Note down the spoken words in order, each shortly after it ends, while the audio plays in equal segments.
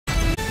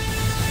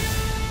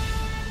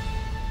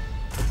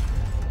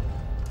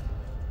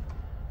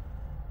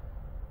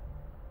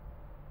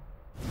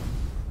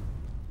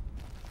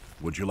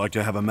Would you like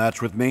to have a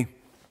match with me?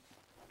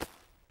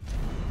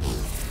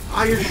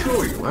 I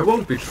assure you, I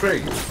won't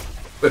betray you.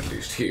 At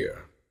least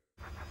here.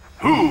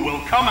 Who will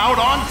come out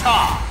on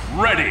top?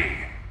 Ready!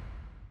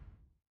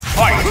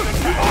 Fight!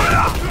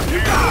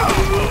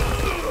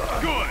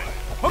 Good!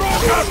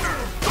 Hadouken!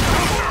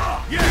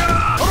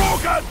 Yeah!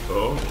 Hadouken!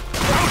 Oh?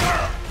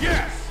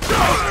 Yes!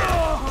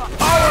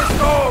 Power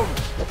Stone!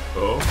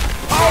 Oh?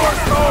 Power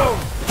Stone!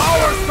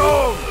 Power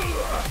Stone!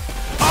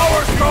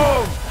 Power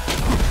Stone!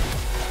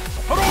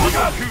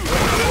 Hadouken!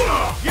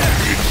 Yes!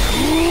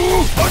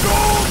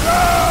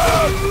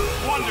 Hadouken!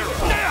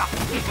 Wonderful!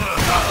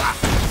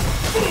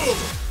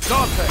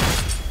 Dante!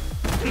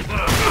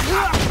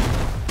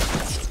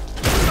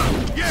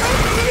 Yes!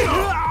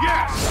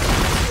 Yes!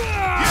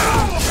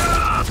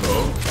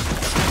 Oh?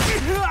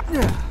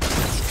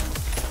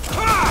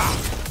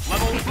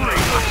 Level 3!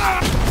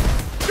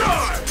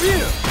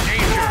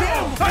 Danger!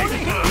 Hadouken!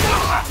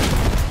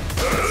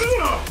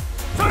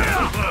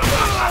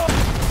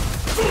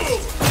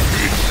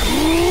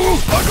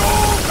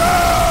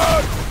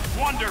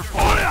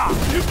 Wonderful!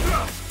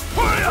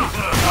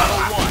 Level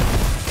 1!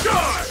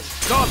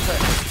 Dante!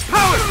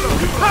 Power Stone!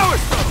 Power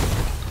Stone!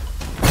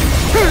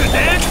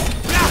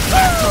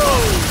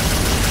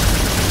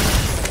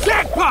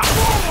 Jackpot!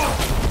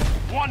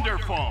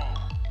 Wonderful!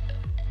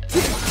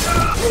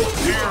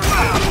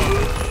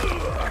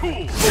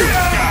 Cool!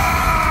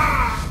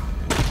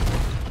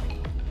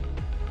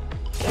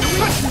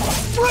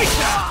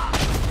 Breakdown!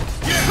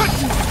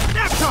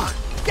 Nap time!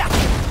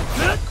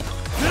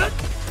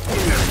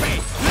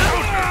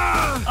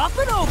 Up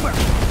and over!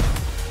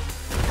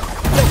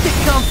 Don't get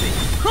comfy!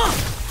 Huh!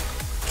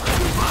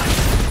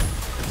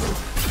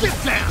 Get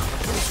down!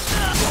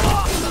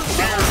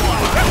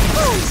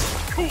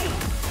 Cool!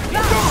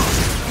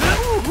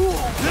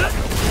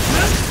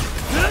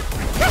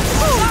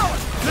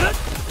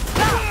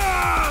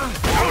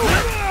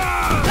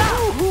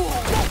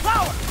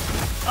 Power!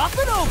 Up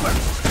and over!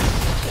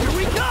 Here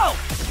we go!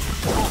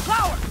 Full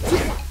power!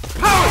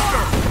 Power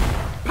Stone!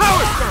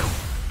 Power Stone!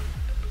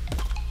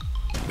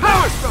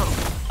 Power Stone!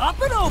 Up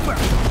and over!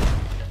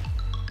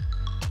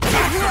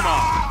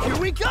 Here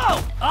we go!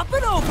 Up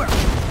and over!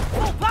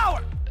 Full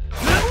power!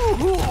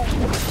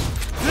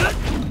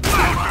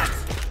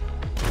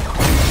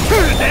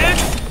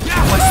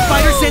 My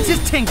spider sense is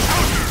tingling!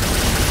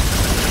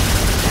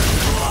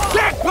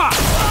 Jackpot!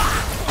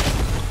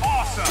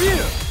 Awesome!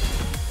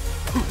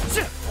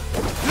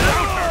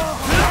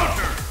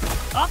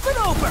 Up and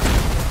over!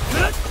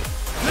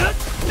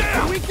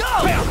 Here we go!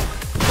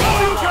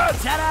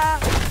 Ta-da!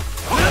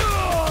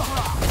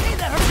 Hey,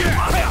 that hurt!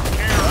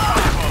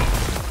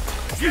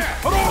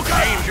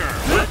 Danger!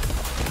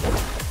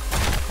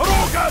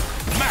 Hadouken!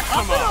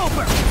 Up and Maximum!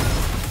 over!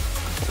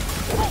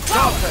 Full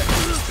power!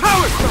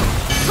 Power Stone!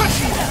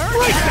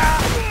 Breakdown!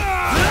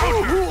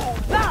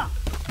 Now!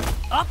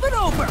 Up and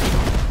over!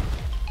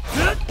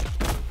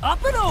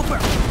 Up and over!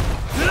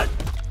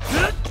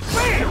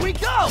 Here we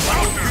go!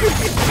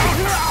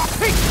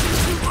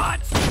 Too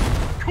much!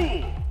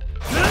 Cool!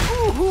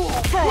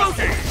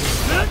 Frozen!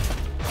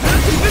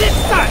 Even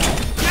inside!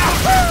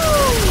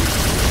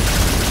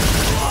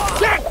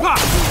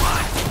 Jackpot!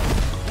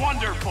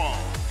 Wonderful!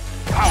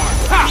 Power!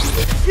 Ha!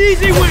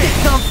 Easy win!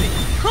 Comfy!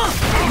 Huh!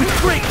 With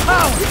great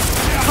power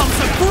comes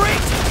a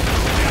great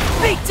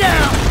beat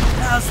down!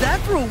 How's that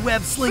for a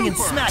web slinging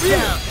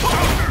smackdown?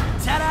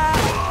 Ta-da!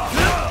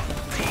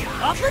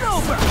 Up and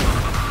over!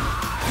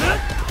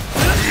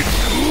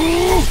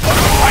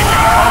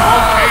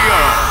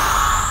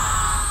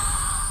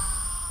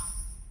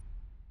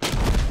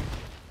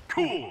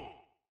 Cool!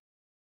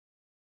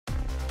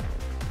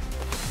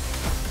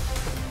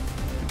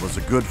 It was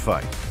a good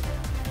fight.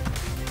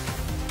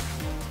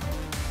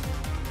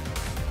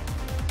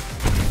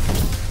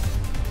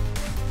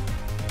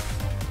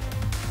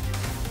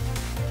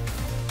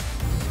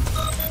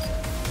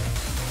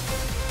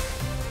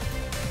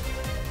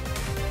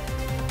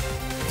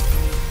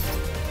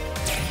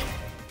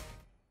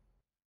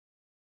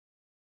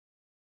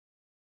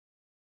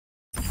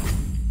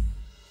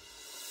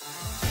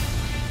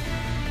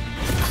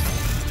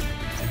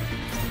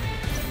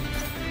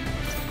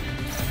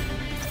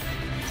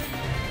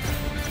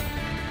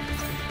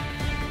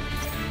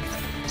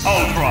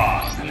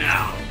 Ultra!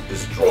 Now,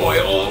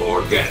 destroy all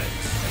organics.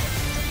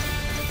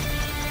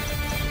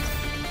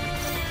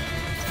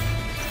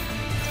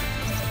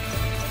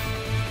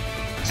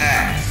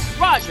 X!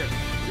 Roger!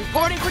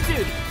 Reporting for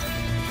duty.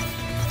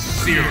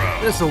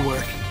 0! This'll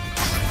work.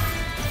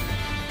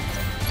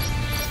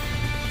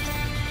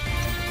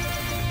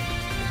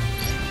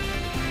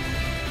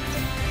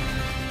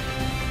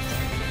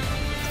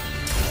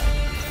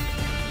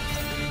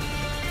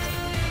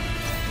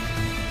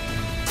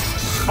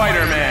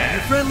 Spider-Man!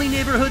 Your friendly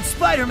neighborhood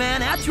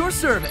Spider-Man at your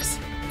service.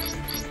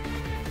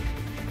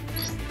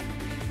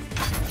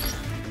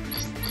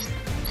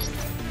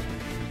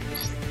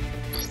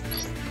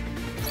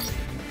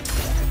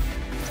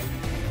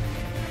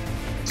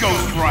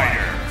 Ghost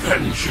Rider!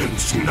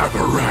 Vengeance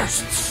never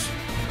rests.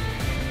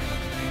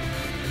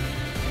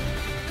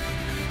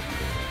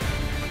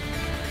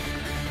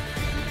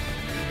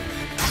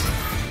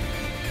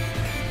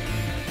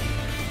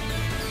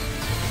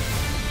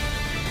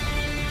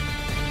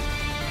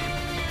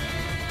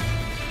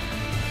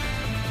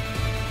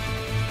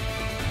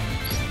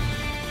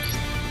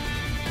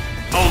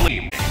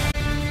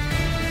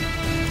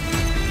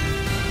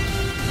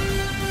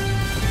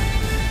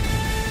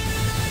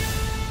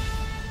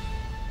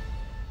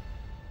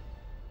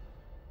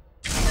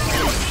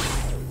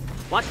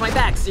 Watch my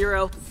back,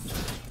 Zero.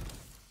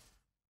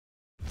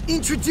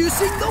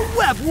 Introducing the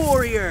Web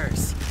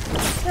Warriors!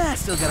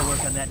 Still gotta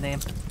work on that name.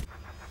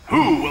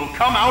 Who will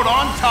come out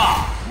on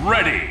top?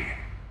 Ready.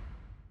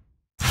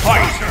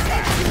 Fight!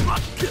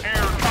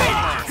 Air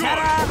combo.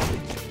 Ta-da!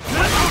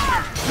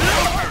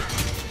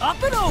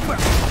 Up and over!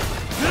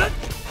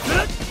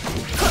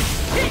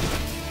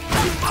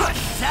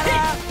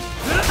 Ta-da!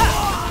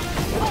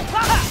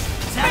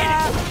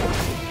 Ta-da!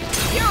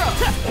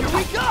 Here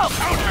we go!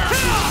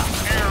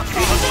 Air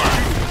combo.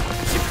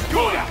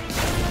 Good.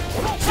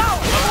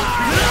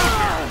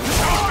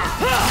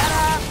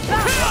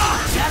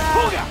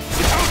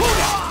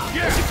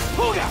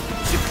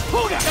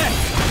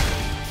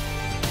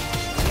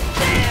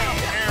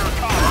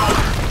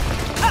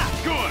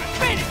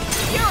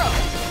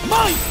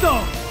 Mind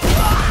Stone!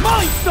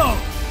 Mind Stone!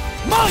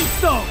 Mind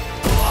Stone!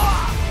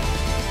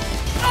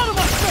 Out of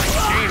my face!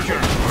 Danger.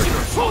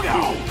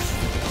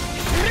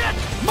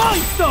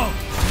 Mind Stone!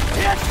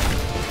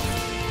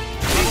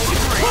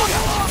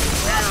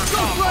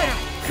 Ghost Rider.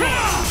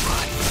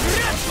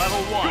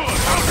 Level 1.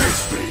 Counter.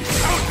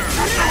 Counter.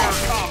 Air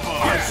combo.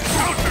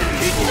 Counter.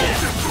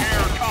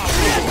 Air combo.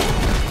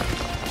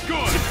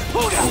 Good.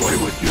 Away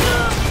with you.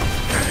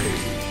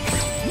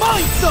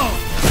 Mind Stone!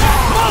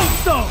 Mind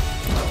Stone!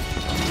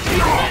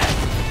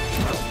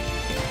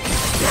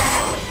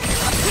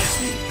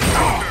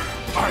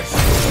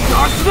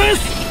 Dodge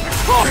this!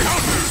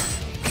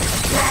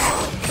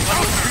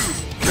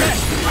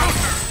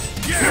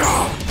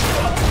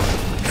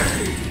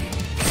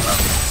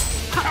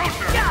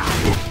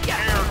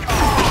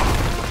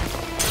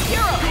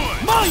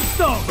 Mind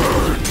Stone!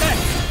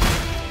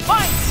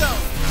 Mind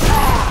Stone!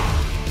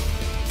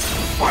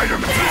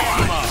 Spider-Man!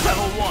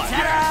 Level 1.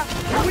 Ta-da!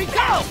 Here we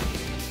go!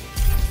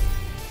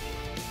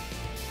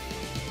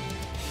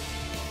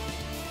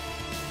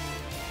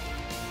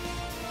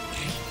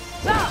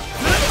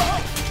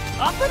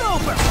 Up and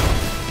over!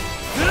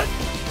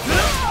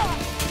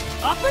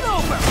 Up and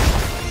over!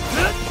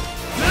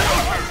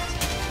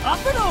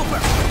 Up and over!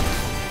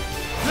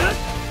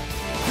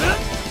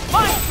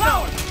 Mind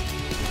Stone!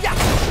 Yeah!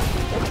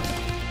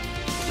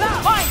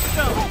 Mind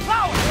Stone!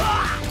 Power!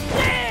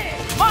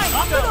 Mind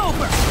Up and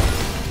over!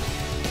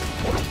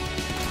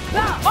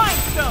 Mind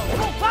Stone!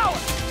 Full power!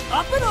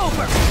 Up and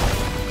over!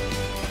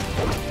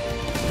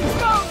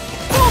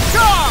 Full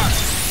charge!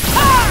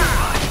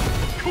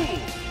 Cool.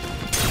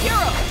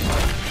 Hero!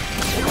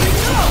 Here we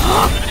go!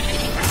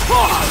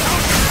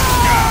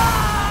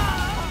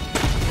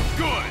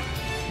 Good.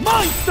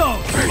 Mind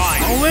Stone!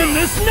 Mind I'll end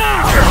this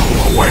now!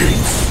 Hell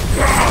awaits!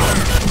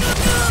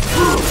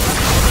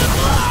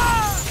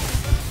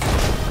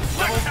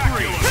 Level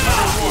 3.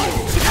 Level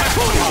 1.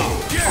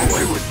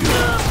 Away with you.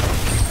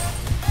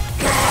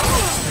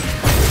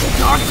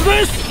 Dodge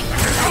this!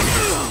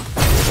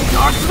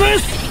 Dodge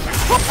this!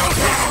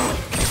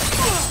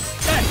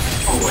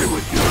 Away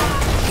with you.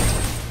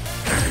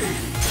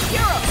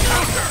 Hero!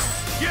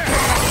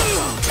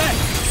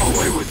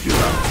 Away with you.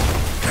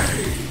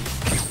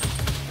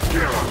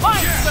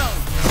 Mind Stone!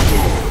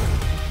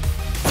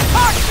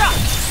 Hard shot!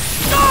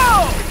 Go!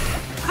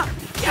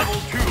 Level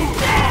 2.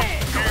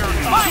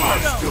 Mind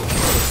Stone!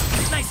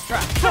 Nice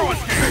try!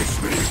 Face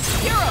me.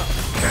 Hero!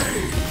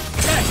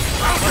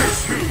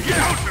 Face me.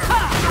 Air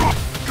combo.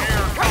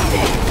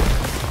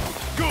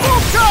 Good.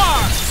 Full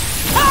charge!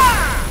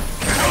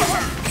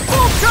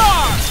 Full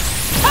charge!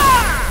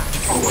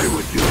 Away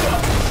with you.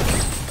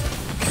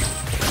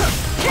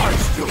 I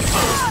still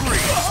burn.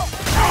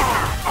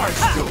 I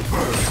still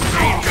burn.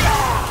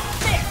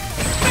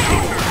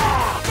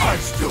 I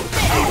still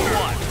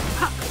burn.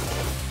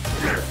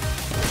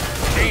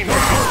 Danger.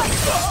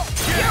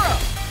 Hero!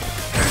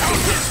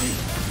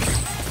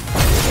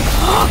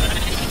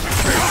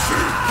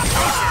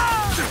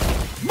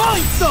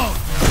 Mind Stone!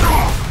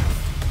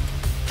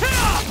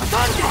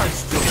 I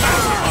still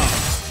burn.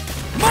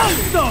 Mind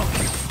Stone!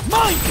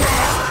 Mind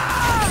Stone!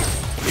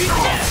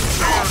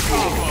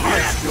 I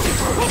still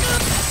burn.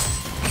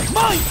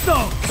 Mind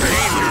Stone!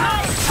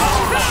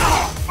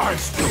 I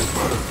still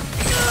burn.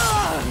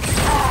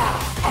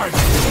 I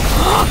still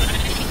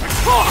burn.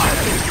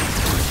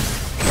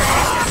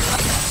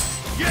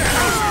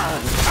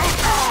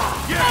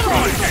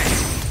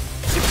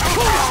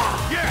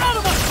 Out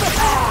of my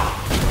face!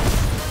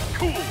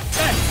 Cool.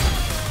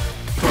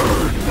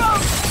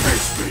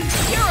 Face me.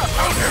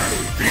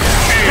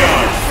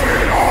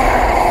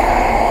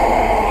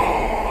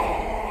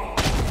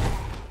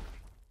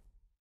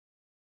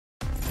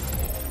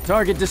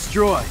 Target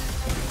destroyed.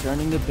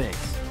 Returning to base.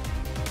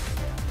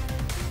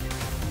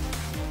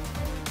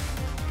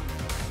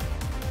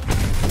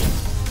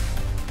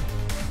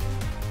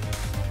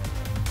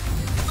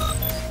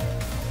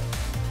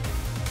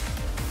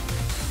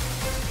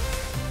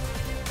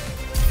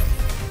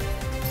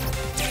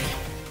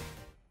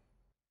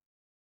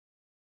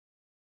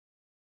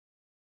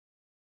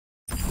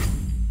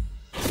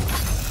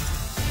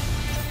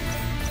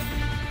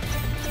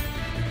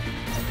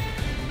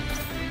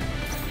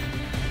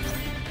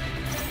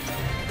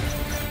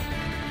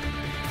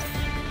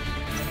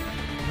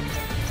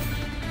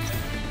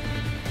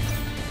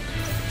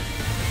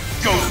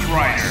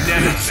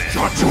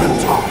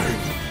 Judgment time!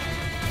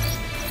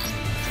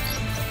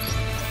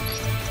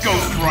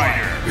 Ghost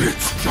Rider!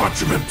 It's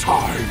judgment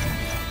time!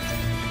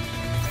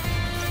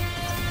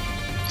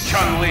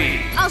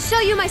 Chun-Li! I'll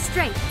show you my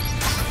strength.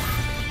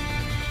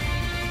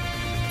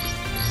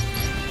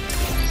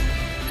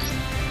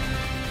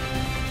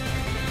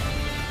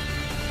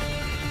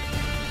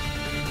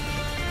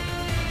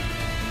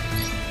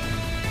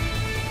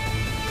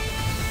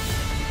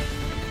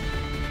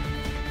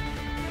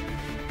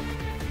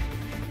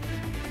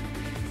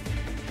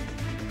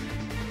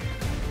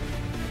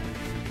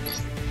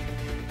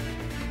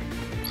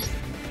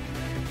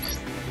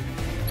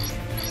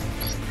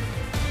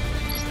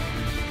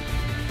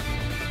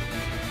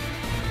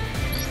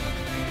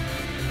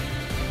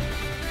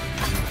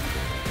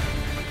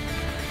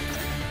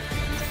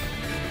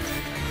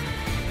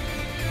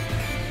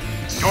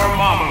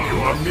 Dormammu! You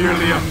are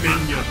merely a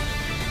minion!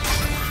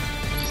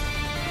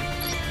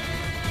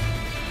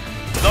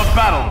 The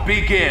battle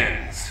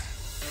begins!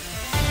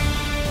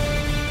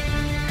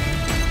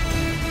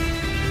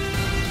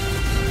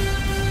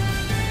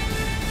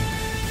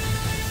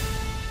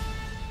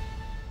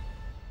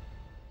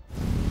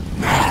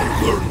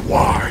 Now learn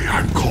why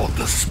I'm called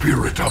the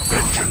Spirit of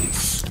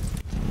Vengeance.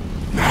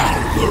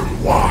 Now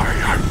learn why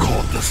I'm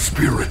called the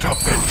Spirit of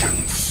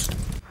Vengeance.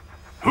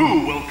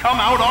 Who will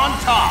come out on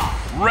top?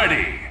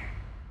 Ready!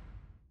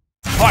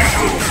 Fight!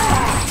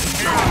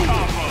 Air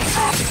combo!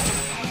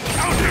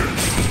 Counter!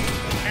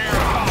 Air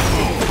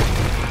combo!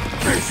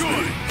 Face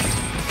me!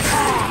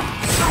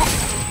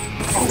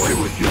 Away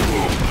with you!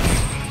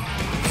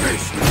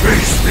 Face me!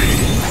 Face me!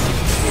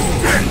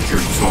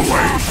 Vengeance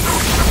awaits!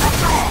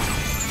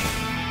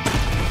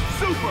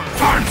 Super!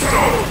 Time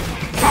stone!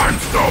 Time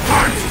stone!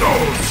 Time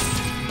stone!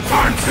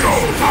 Time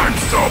stone! Time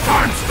stone!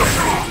 Time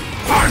stone!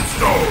 Time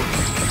stone!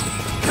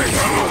 Face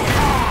me!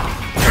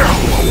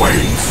 Hell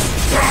awaits!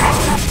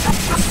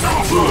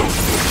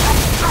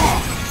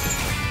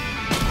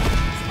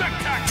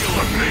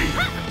 Spectacular!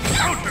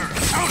 Counter!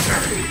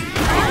 Counter!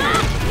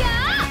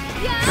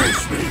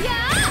 Face me!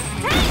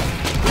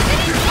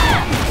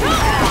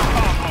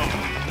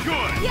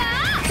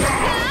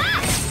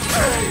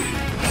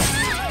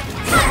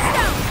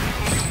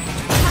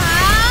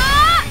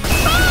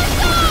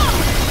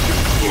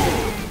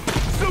 Good!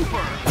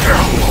 Super!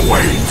 Hell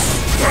awaits!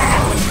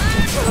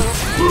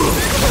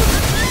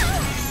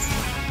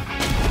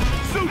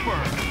 Super!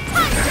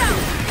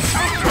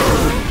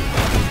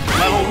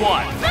 Level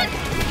 1!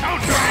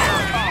 Counter!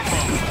 Air combo!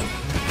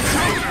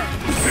 Counter!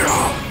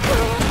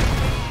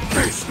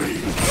 Face me!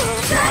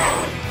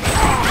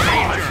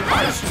 Danger!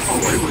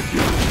 Away with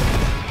you!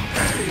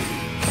 Hey!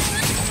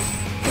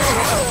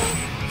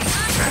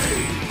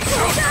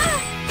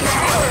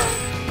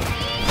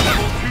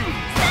 Level 2!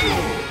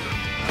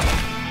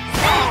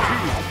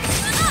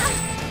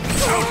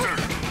 Counter!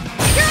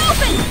 You're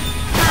open!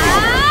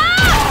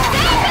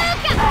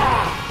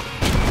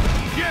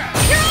 Yeah!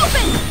 You're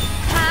open!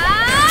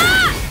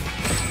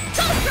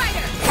 Ghost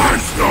Rider! Time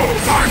stone!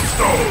 Time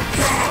stone!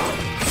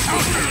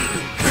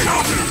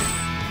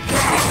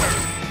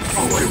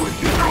 Away with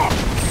you!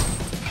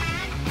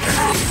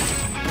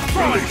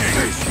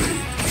 Face me!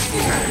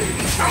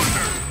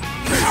 Counter!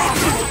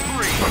 Level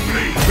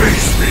 3!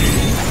 Face me!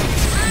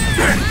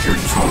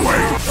 Vengeance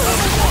awaits!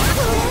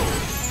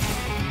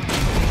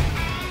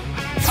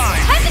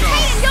 Time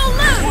Hesitate and you'll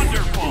lose!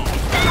 Wonderful!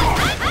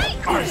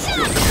 I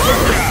still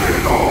deserve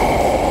it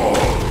all!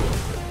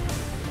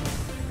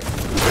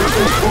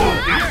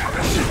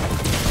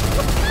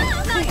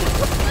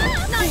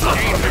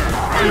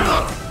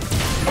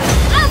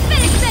 I'll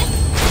finish this!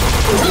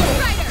 Ghost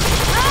Rider!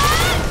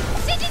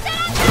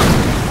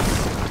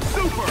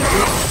 Super!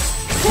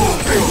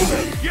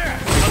 Yeah!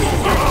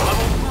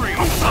 Level 3!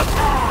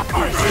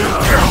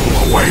 Hell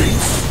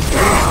awaits!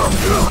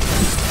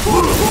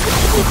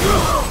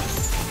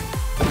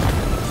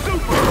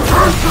 Super!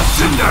 Earth the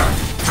Cinder!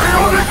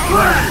 Chaotic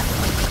Flame!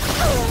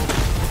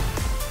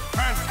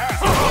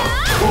 Fantastic!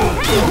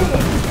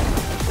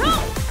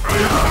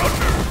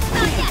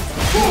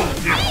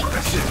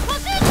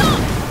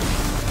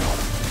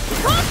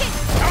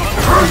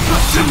 Earth the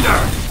Cinder!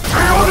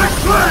 Chaotic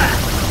Flame!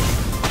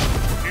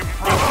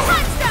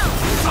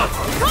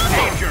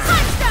 Danger!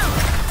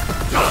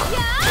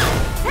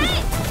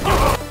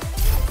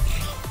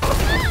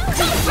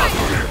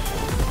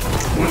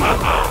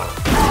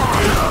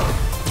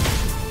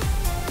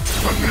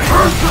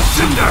 Earth the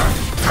Cinder!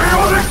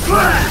 Chaotic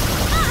Flame!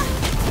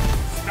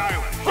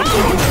 Stylish!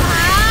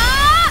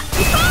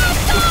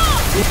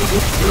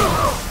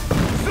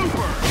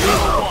 Super!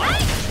 Level 1!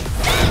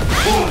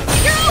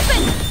 You're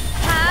open!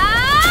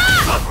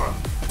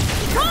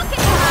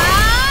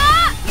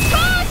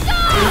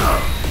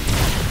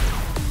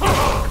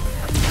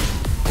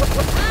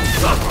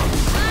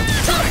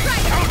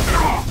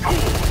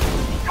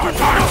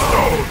 Time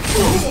Stone!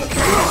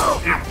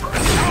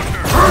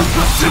 Earth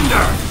the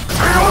Cinder!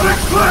 Chaotic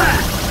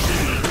Flame!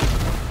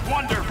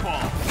 Wonderful!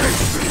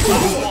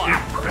 Level 1!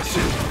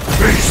 Impressive!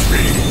 Face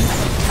me!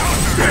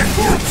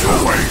 Vengeance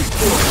awaits!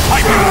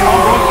 Hyper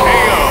Combo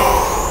KO!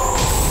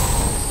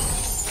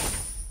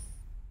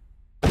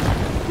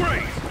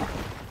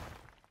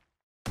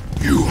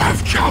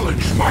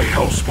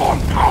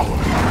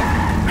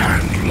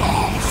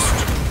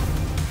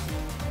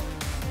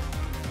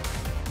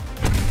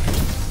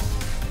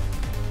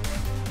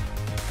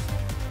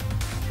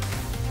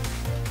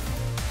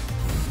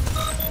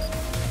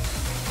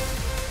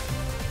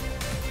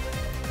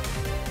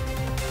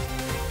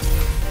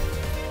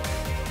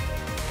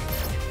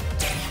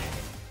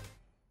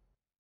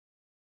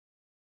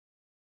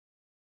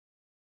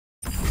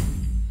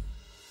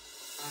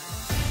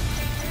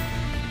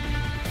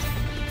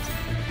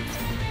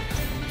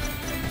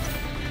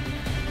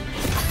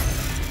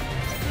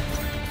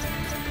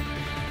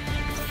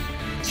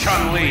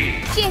 Chun-Li.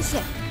 谢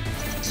谢。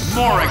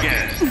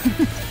 Morrigan.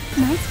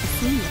 Nice to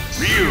see you.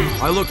 Ryu.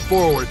 I look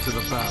forward to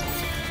the battle.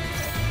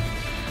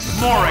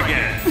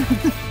 Morrigan.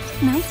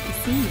 Nice to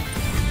see you.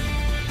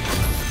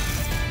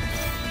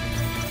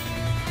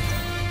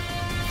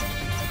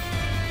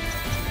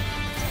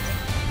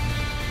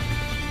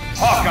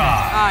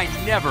 Hawkeye.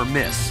 I never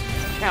miss.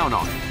 Count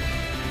on it.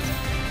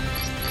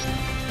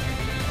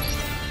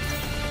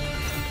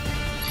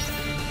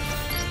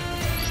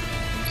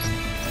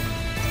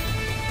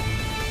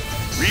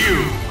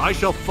 Ryu. I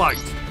shall fight.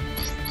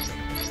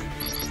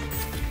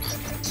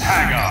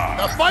 Hagar.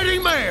 The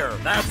fighting mayor,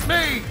 that's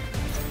me!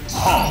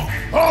 Hulk.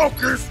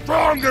 Hulk is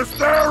strongest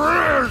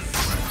there is!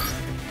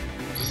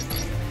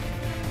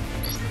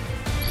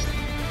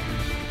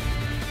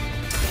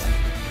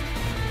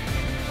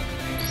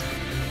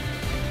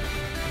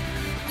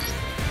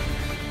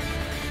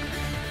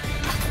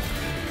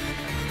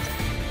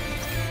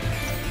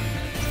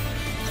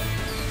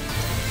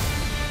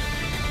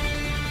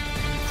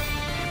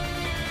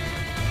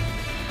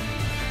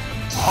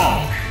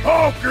 Hulk.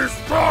 Hulk is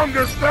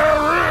strongest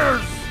there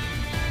is!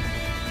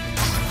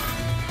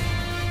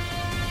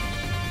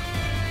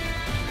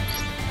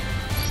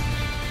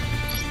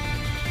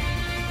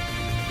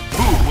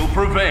 Who will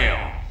prevail?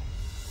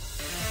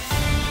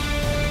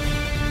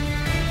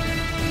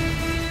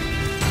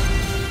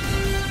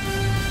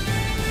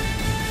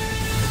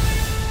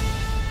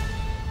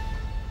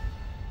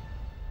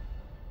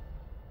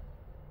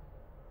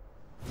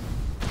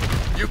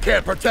 You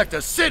can't protect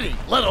a city,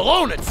 let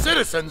alone its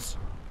citizens!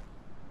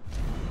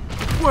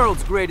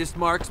 World's greatest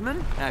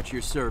marksman, at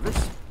your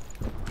service.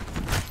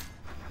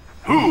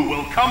 Who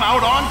will come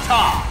out on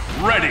top?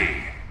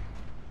 Ready.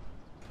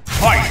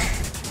 Fight.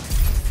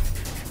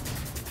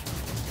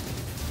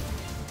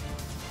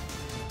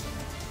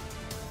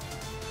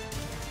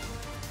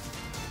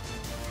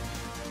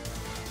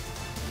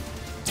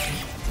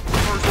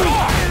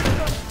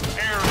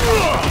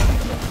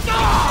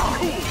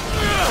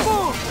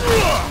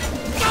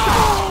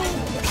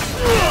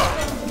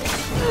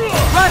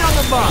 Right on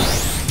the mark.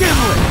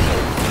 Gimlet.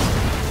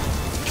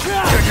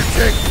 Can you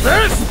take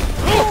this?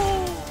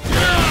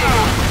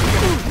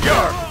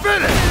 You're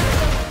finished!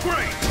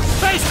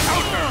 Face!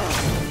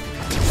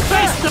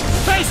 Face the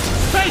face!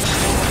 Face!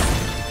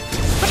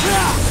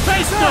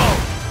 Face no!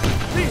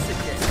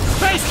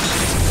 Face!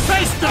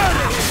 Face the!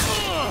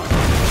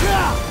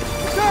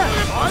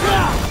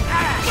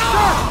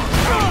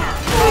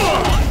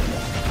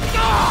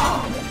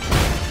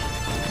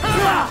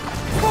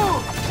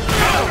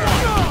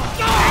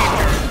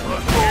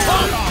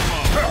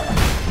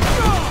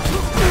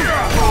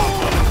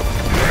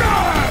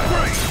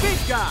 Big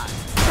guy.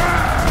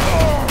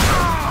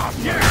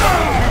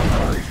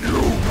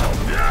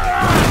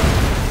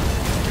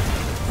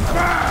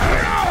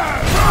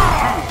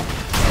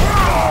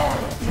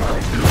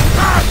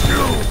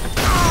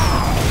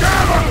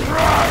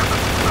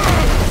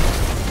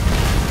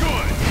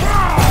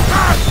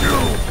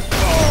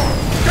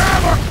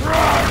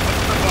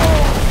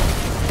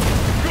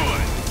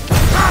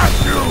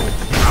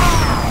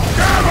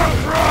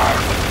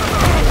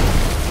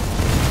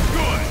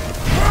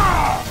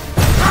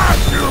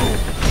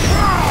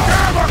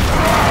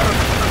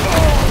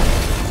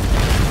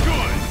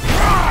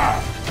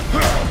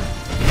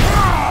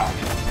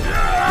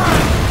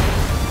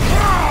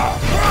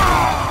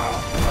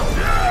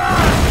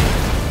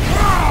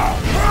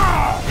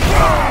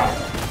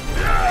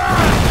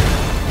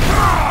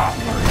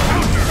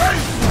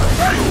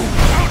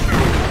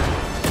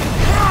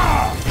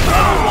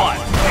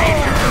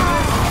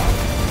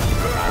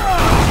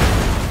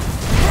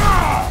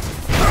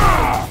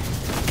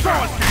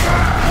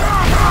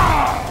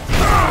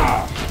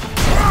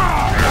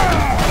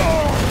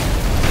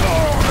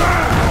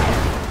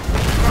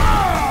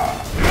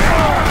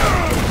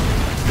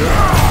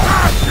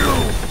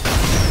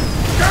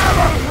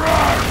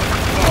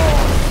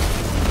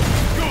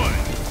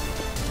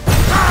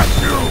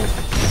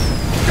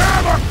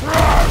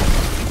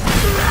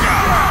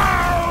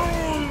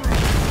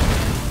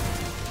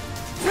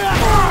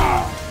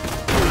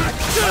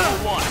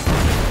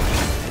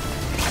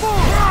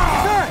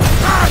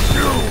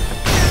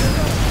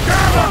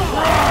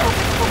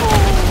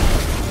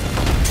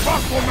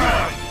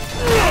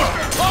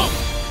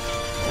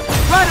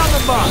 Right on the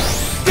mark.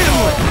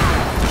 Gimlet.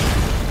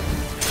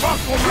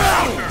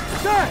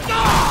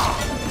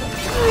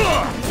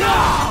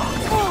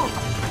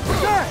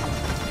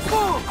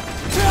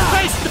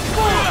 Face the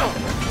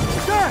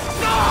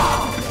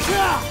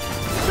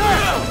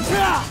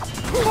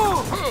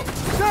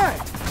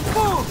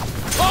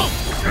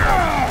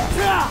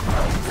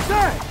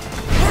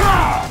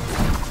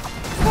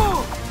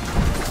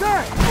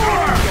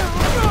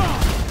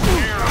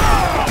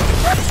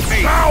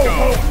Now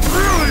Hulk's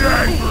really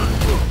angry!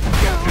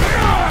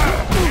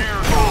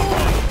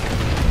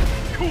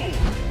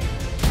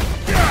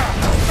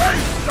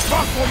 Face the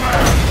Buckle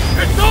Man!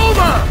 It's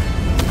over!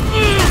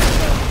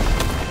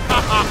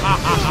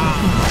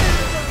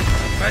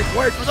 Make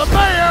way for the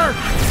mayor!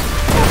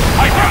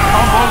 Titan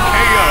Combo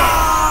KO.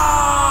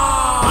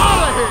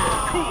 Out of here!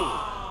 Cool.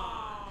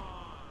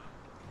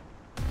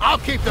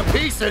 keep the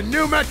peace in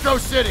New Metro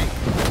City!